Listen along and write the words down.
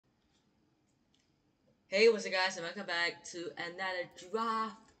Hey, what's up guys, and welcome back to another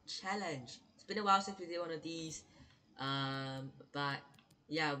draft challenge. It's been a while since we did one of these, but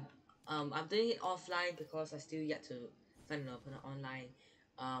yeah, I'm doing it offline because I still yet to find an opener online.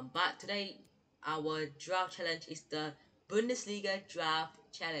 But today our draft challenge is the Bundesliga draft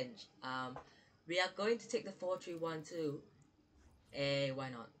challenge. We are going to take the 4-3-1-2. Hey, why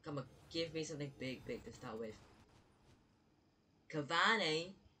not? Come on, give me something big to start with.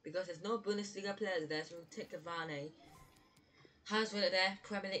 Cavani, because there's no Bundesliga players there, so we'll take Cavani. How's with it there?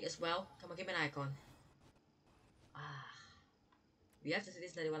 Premier League as well. Come on, give me an icon. Ah, we have to say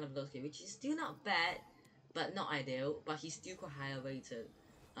this is one of those games, which is still not bad, but not ideal. But he's still quite higher rated.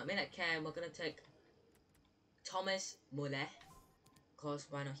 I mean, at Cam, we're gonna take Thomas Muller, cause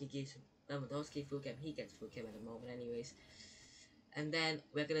why not? He gives Lewandowski full cam. He gets full cam at the moment, anyways. And then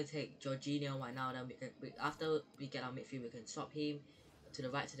we're gonna take Jorginho right now. Then after we get our midfield, we can swap him to the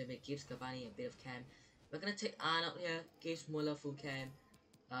right to the mid. Gives Cavani a bit of cam. We're gonna take Arnold here. Gives Muller full cam.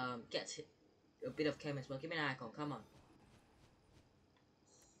 Gets a bit of chem as well. Give me an icon, come on.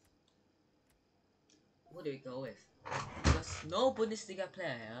 What do we go with? Because no Bundesliga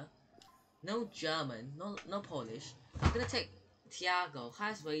player here, no German, no Polish. I'm gonna take Thiago,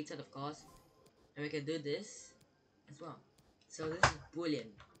 highest rated of course, and we can do this as well. So this is brilliant.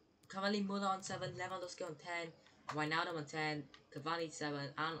 Currently Muller on 7, Lewandowski on 10, Wijnaldum on 10, Cavani 7,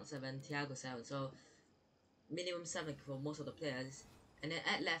 Arnold 7, Thiago 7. So minimum 7 for most of the players. And then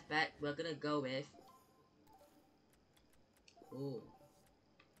at left back, we're gonna go with. Ooh.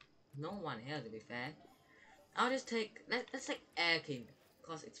 No one here to be fair. I'll just take let's take Air King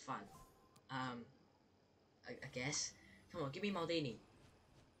cause it's fun. I guess. Come on, give me Maldini.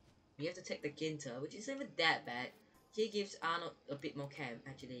 We have to take the Ginter, which isn't even that bad. He gives Arnold a bit more cam.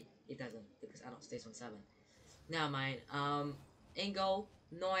 Actually, he doesn't because Arnold stays on 7. Never mind. In goal,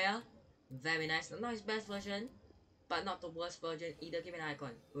 Neuer, very nice. Not his best version, but not the worst version either. Give me an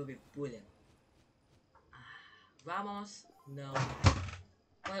icon. It will be brilliant. Ramos, no.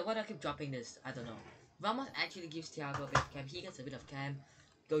 Why do I keep dropping this? I don't know. Ramos actually gives Thiago a bit of cam. He gets a bit of cam.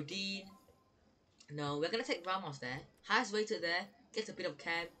 Godin. No, we're gonna take Ramos there. Highest rated there. Gets a bit of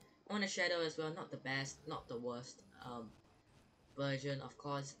cam. On the shadow as well. Not the best. Not the worst version, of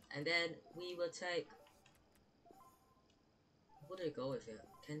course. And then we will take. What do we go with here?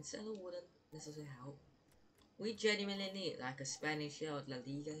 Cancelo wouldn't necessarily help. We genuinely need like a Spanish here or La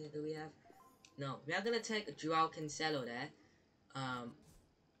Liga here. Do we have? No, we are gonna take Joao Cancelo there.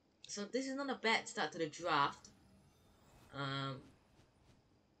 So this is not a bad start to the draft.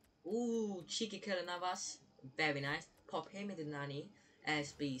 Ooh, cheeky killer Navas. Very nice. Pop him into Nani.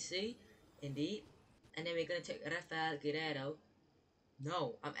 SBC. Indeed. And then we're gonna take Rafael Guerrero.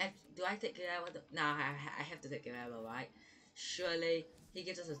 No, do I take Guerrero? Nah, I have to take Guerrero, right? Surely. He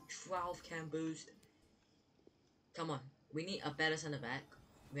gives us a 12 cam boost. Come on. We need a better center back.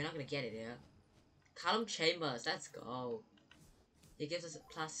 We're not gonna get it here. Callum Chambers, let's go. He gives us a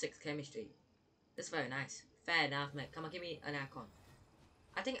 +6 chemistry. That's very nice. Fair enough, mate. Come on, give me an icon.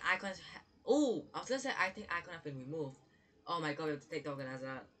 I think icons. Oh, I was gonna say I think icon have been removed. Oh my god, we have to take Torgan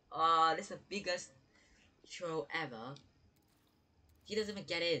Hazard. Oh, this is the biggest throw ever. He doesn't even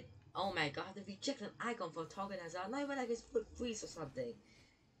get in. Oh my god, I have to reject an icon for Torgan Hazard. Not even like his foot freeze or something.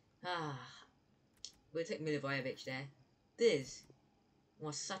 Ah, we'll take Milivojevic there. This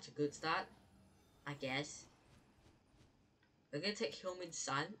was such a good start, I guess. We're gonna take Heung-min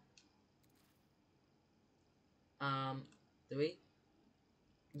Son. Do we?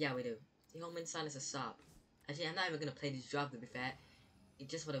 Yeah, we do. Heung-min Son is a sub. Actually, I'm not even gonna play this draft to be fair.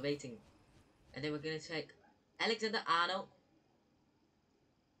 It's just for the rating. And then we're gonna take Alexander Arnold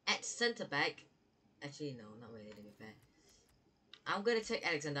at centre back. Actually, no, not really to be fair. I'm gonna take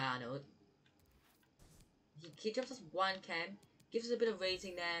Alexander Arnold. He drops us 1 cam, gives us a bit of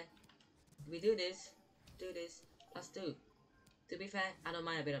rating there. We do this, let's do. To be fair, I don't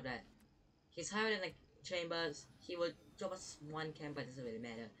mind a bit of that. He's higher than like Chambers. He will drop us 1 cam, but it doesn't really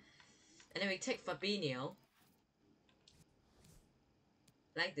matter. And then we take Fabinho.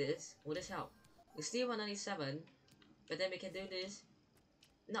 Like this. Will this help? We still 197, but then we can do this.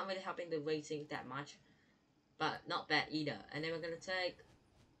 Not really helping the rating that much, but not bad either. And then we're gonna take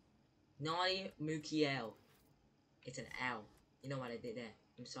Naughty Mukiel. It's an L. You know what I did there.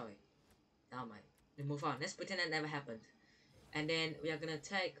 I'm sorry. Now mind. We move on. Let's pretend that never happened. And then we are gonna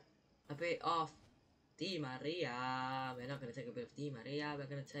take a bit of Di Maria. We're not gonna take a bit of Di Maria. We're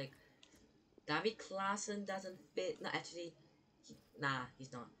gonna take David Klaassen doesn't fit. No, actually, nah,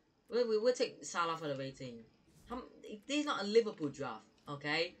 he's not. We'll take Salah for the rating. This is not a Liverpool draft,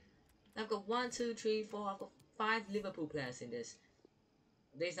 okay? I've got 1, 2, 3, 4. I've got 5 Liverpool players in this.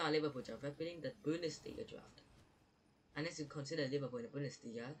 This is not a Liverpool draft. We're playing the Bundesliga draft. Unless you consider Liverpool in the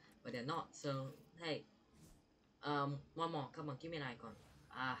Bundesliga, but they're not. So hey, one more. Come on, give me an icon.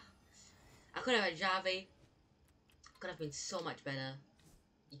 Ah, I could have had Javi. Could have been so much better.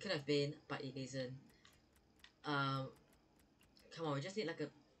 It could have been, but it isn't. Um, come on, we just need like a,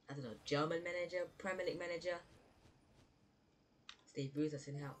 I don't know, German manager, Premier League manager. Steve Bruce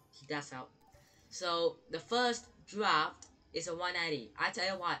doesn't help. He does help. So the first draft is a 190. I tell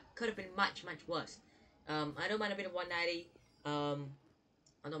you what, could have been much worse. I don't mind a bit of 190.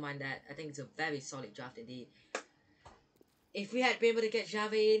 I don't mind that. I think it's a very solid draft indeed. If we had been able to get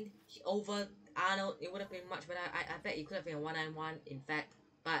Xavi in over Arnold, it would have been much better. I bet it could have been a 191 in fact.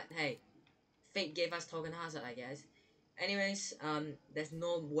 But hey, fate gave us Torgan Hazard, I guess. Anyways, there's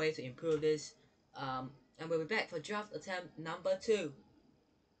no way to improve this. And we'll be back for draft attempt number 2.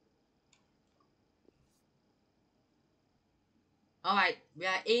 Alright, we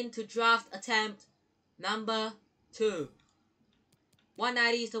are into draft attempt number 2.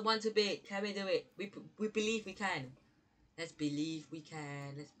 190 is the one to beat. Can we do it? We believe we can. Let's believe we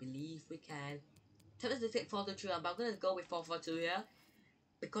can. Let's believe we can. Tell us to take 4-2, but I'm gonna go with 4-4-2 here.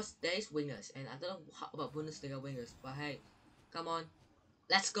 Because there is wingers. And I don't know how about Bundesliga wingers. But hey, come on.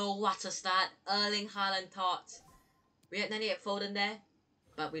 Let's go. What a start. Erling Haaland thoughts. We had 98 Foden there.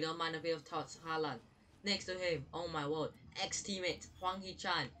 But we don't mind a bit of thoughts. Haaland. Next to him. Oh my word. Ex-teammate. Hwang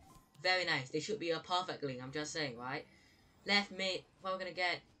Hee-chan. Very nice. They should be a perfect link. I'm just saying, right? Left mid. What we're gonna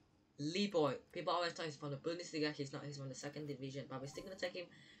get? Lee Boy. People always talk he's from the Bundesliga. He's not. He's from the 2nd division. But we're still gonna take him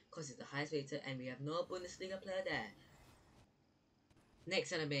because he's the highest rated. And we have no Bundesliga player there.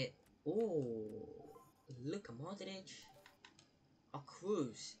 Next center mid. Ooh. Luka Modric. Or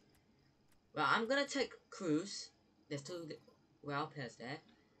Cruz. Well, I'm gonna take Cruz. There's 2 well players there.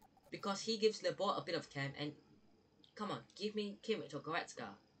 Because he gives the ball a bit of camp. And come on, give me Kimmich or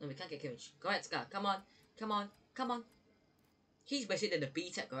Goretzka. No, we can't get Kimmich. Goretzka, come on, come on, come on. He's basically the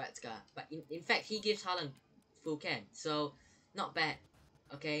B-Tech Goretzka. But in fact, he gives Haaland full camp. So, not bad.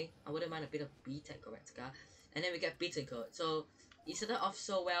 Okay, I wouldn't mind a bit of B-Tech Goretzka. And then we get Bittencourt. So, he started off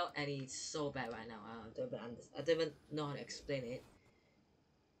so well and he's so bad right now. I don't even know how to explain it.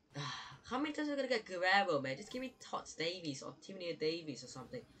 How many times are we gonna get Guerrero, man? Just give me Tots Davies or Timothy Davies or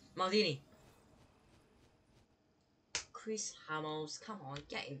something. Maldini. Chris Hummels, come on,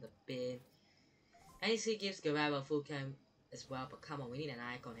 get in the bin. NEC gives Guerrero full camp as well, but come on, we need an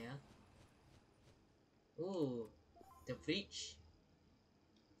icon here. Ooh, the reach.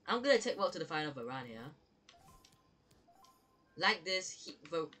 I'm gonna take World to the final Varane here. Like this,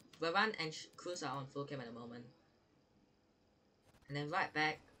 Varane and Cruz are on full camp at the moment. And then right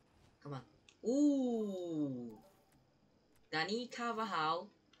back, come on. Ooh, Dani Carvajal,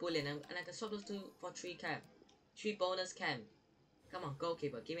 brilliant, and I can swap those 2 for 3 camp. 3 bonus camp. Come on,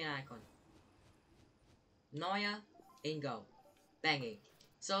 goalkeeper, give me an icon. Neuer, in goal. Banging.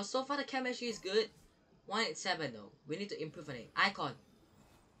 So far the chemistry is good. 187 though. We need to improve on it. Icon.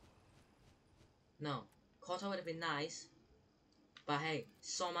 No. Courtois would have been nice. But hey,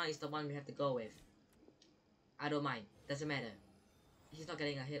 Soma is the one we have to go with. I don't mind. Doesn't matter. He's not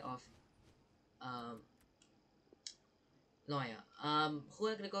getting a hit of Neuer. Who am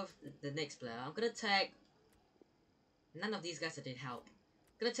I gonna go with the next player? I'm gonna take none of these guys that did help.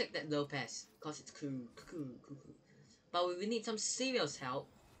 I'm gonna take that Lopez, cause it's cool. But we need some serious help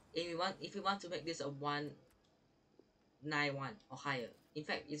if we want to make this a 191 or higher. In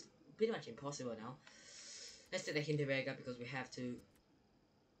fact, it's pretty much impossible now. Let's take the Hinterberger because we have to. And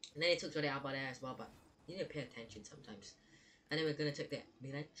then they took Jordi Alba there as well, but you need to pay attention sometimes. And then we're gonna take that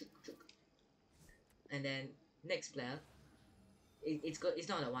Milan. And then next player, it's good. It's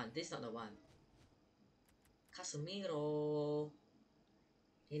not the one. This is not the one. Casemiro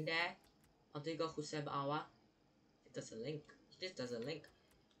in there. Rodrigo Hussein Awa. It doesn't link. This doesn't link.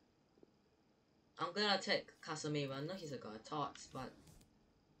 I'm gonna take Casemiro. I know he's got thoughts, but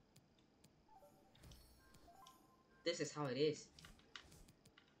this is how it is.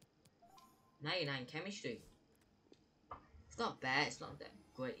 99 chemistry. It's not bad. It's not that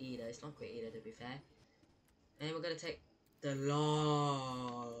great either. It's not great either, to be fair. And we're gonna take the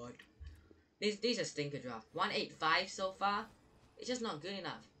Lord. This is a stinker draft. 185 so far. It's just not good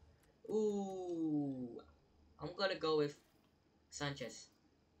enough. Ooh, I'm gonna go with Sanchez.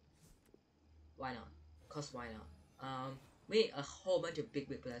 Why not? Cause why not? We need a whole bunch of big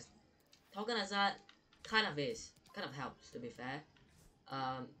players. Torgan Hazard kind of helps, to be fair.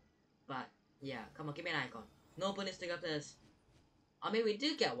 But yeah, come on, give me an icon. No Bundesliga players. I mean, we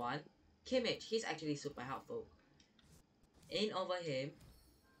do get one. Kimmich, he's actually super helpful. In over him.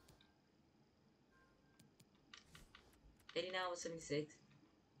 89 or 76.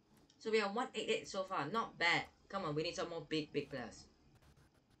 So we are 188 so far. Not bad. Come on, we need some more big players.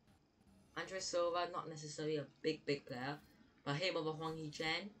 Andre Silva, not necessarily a big player, but him over Huang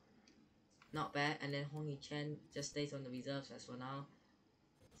Hee-Chen, not bad. And then Huang Hee-Chen just stays on the reserves as for now.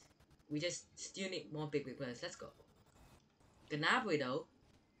 We just still need more big players. Let's go. Gnabry though,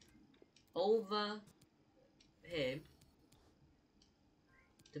 over him.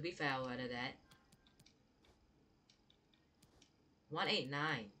 To be fair, over that.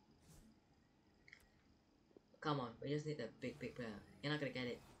 189. Come on, we just need a big player. You're not gonna get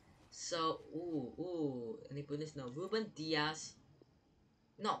it. So, any bonus? No. Ruben Diaz,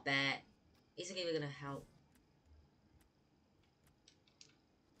 not bad. Isn't even gonna help.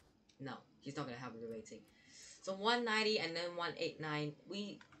 No, he's not gonna help with the rating. So 190 and then 189.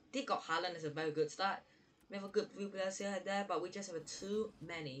 We did got Haaland as a very good start. We have a good few players here and there, but we just have too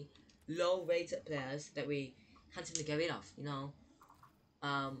many low-rated players that we hunting to get rid of. You know,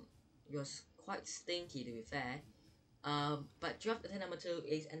 it was quite stinky to be fair. But draft attempt number 2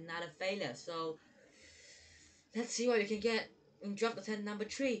 is another failure. So let's see what we can get in draft attempt number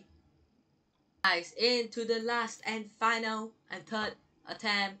 3. Guys, into the last and final and third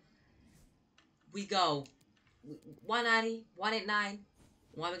attempt we go. 190, 189.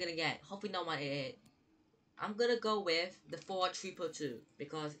 What are we gonna get? Hopefully not 188. I'm gonna go with the 4-2-2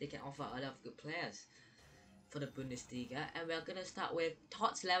 because they can offer a lot of good players for the Bundesliga. And we're gonna start with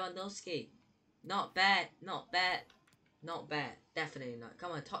Tots Lewandowski. Not bad, not bad, not bad. Definitely not.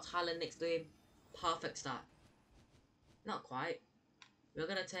 Come on, Tots Haaland next to him. Perfect start. Not quite. We're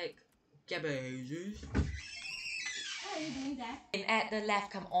gonna take Gabriel Jesus. How are you doing that? And at the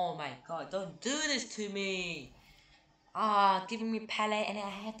left, come on, my god, don't do this to me. Giving me Pele and then I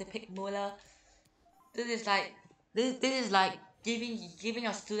have to pick Muller. This is like giving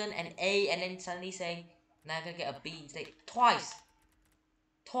a student an A and then suddenly saying, now I'm gonna get a B instead. Twice.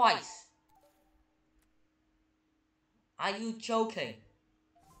 Are you joking?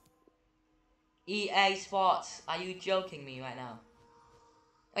 EA Sports, are you joking me right now?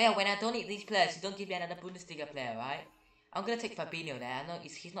 Oh yeah, when I don't need these players, you don't give me another Bundesliga player, right? I'm gonna take Fabinho there. I know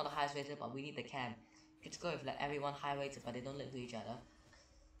he's not the highest rated, but we need the can. Let's go with like everyone high rated, but they don't look to each other.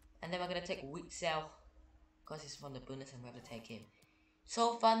 And then we're gonna take Witzel, because he's from the Bundes and we have to take him.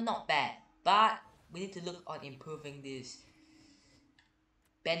 So far, not bad, but we need to look on improving this.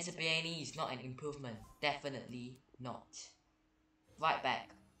 Ben Sebaini is not an improvement, definitely not. Right back,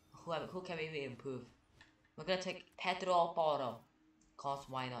 who can we really improve? We're gonna take Pedro Porro, cause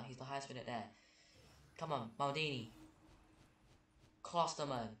why not? He's the highest rated there. Come on, Maldini,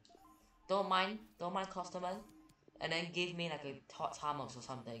 Klosterman. Don't mind Klosterman, and then give me like a Tots Hammers or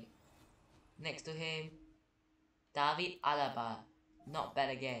something. Next to him, David Alaba, not bad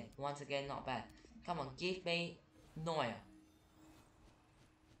again. Once again, not bad. Come on, give me Neuer.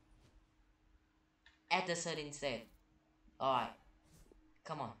 Ederson instead. Alright.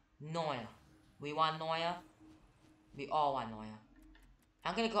 Come on, Neuer. We want Neuer. We all want Neuer.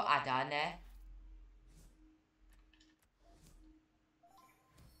 I'm gonna go Adan there.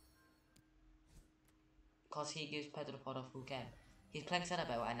 Cause he gives Pedro Porro full game. He's playing center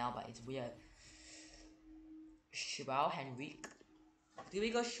back right now, but it's weird. Joao Henrique. Do we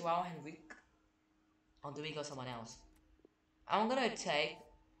go Joao Henrique? Or do we go someone else? I'm gonna take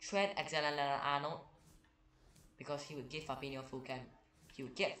Trent Alexander-Arnold because he would give Fabinho full camp. He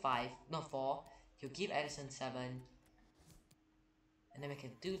would get 5, not 4. He'll give Edison 7. And then we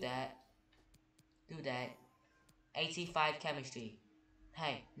can do that. 85 chemistry.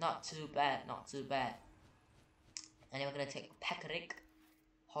 Hey, not too bad. And then we're gonna take Pekarik.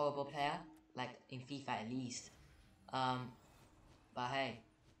 Horrible player, like in FIFA at least. But hey.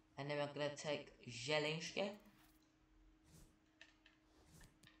 And then we're gonna take Zelinski.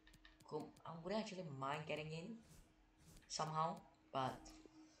 Cool. I would actually mind getting in somehow, but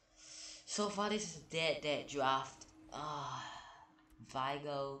so far this is a dead draft.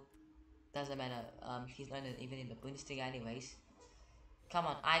 Vigo doesn't matter. He's not even in the Bundesliga anyways. Come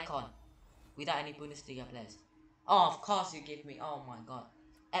on, Icon. Without any Bundesliga players. Oh, of course you give me. Oh my god.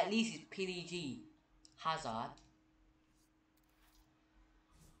 At least it's PDG. Hazard.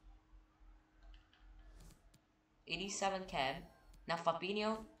 It is 7 cam. Now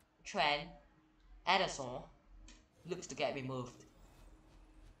Fabinho, Trent, Ederson looks to get removed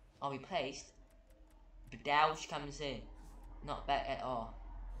or replaced. Bidouche comes in. Not bad at all.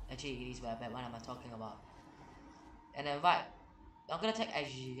 Actually, it is very bad. What am I talking about? And then right, I'm gonna take a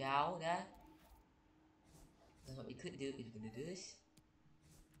Zhao there. That's what we could do. We're gonna do this.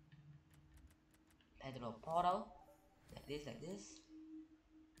 Pedro Porro, like this, and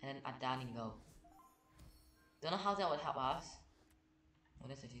then Adani go. Don't know how that would help us. Oh,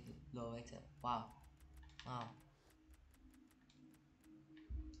 that's actually low rated. Wow. Wow.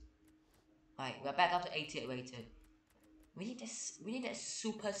 Alright, we're back up to 88 rated. We need this. We need a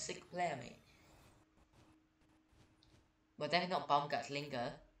super sick player, mate. But definitely not Baumgart's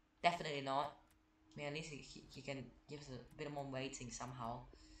Linger. Definitely not. I mean, at least he can give us a bit more rating somehow.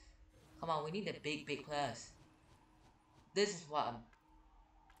 Come on, we need the big players. This is what I'm.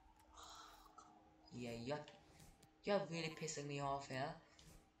 Yeah, you're really pissing me off here.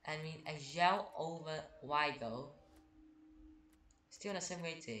 I mean, a Zhao over Weigel, still on the same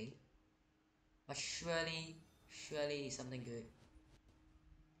rating, but surely is something good.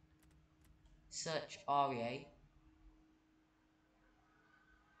 Search Aurier.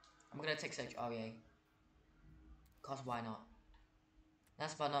 I'm gonna take Search Aurier. Cause why not?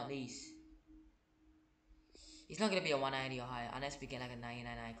 Last but not least, it's not gonna be a 190 or higher unless we get like a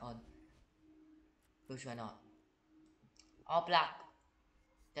 99 icon. Which why not? All black.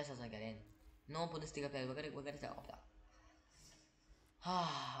 That doesn't get in. No Bundesliga player. We're gonna take all black.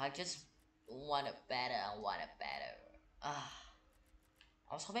 I just want it better. I want it better.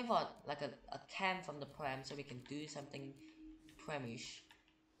 I was hoping for like a cam from the Prem so we can do something Premish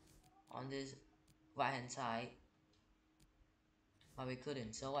on this right hand side, but we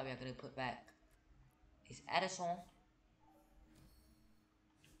couldn't. So what we are gonna put back is Edison,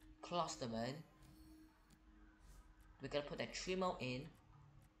 Klosterman. We're gonna put that Trimo in.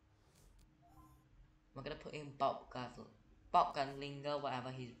 We're gonna put in Bobganlinger,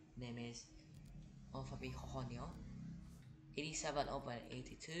 whatever his name is. Oh, for me, Honio. 87 over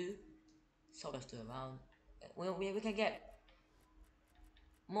 82. So let's do around. We can get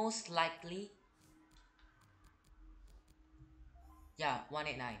most likely, yeah,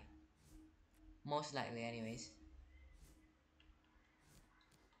 189. Most likely, anyways.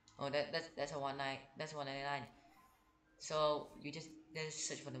 Oh, that's a 19. That's 199. So you just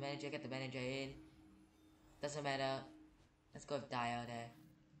search for the manager, get the manager in. Doesn't matter. Let's go with Dyer there.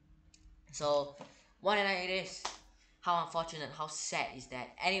 So 190 it is. How unfortunate, how sad is that?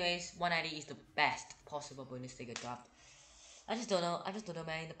 Anyways, 190 is the best possible Bundesliga draft. I just don't know. I just don't know,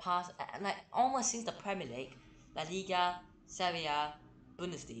 man. In the past, like almost since the Premier League, La Liga, Serie A,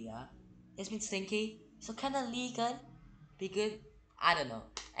 Bundesliga, it's been stinky. So can the Liga be good? I don't know.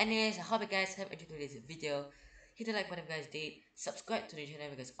 Anyways, I hope you guys have enjoyed this video. Hit the like button if you guys did. Subscribe to the channel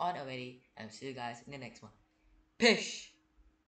if you guys aren't already. And I'll see you guys in the next one. Peace.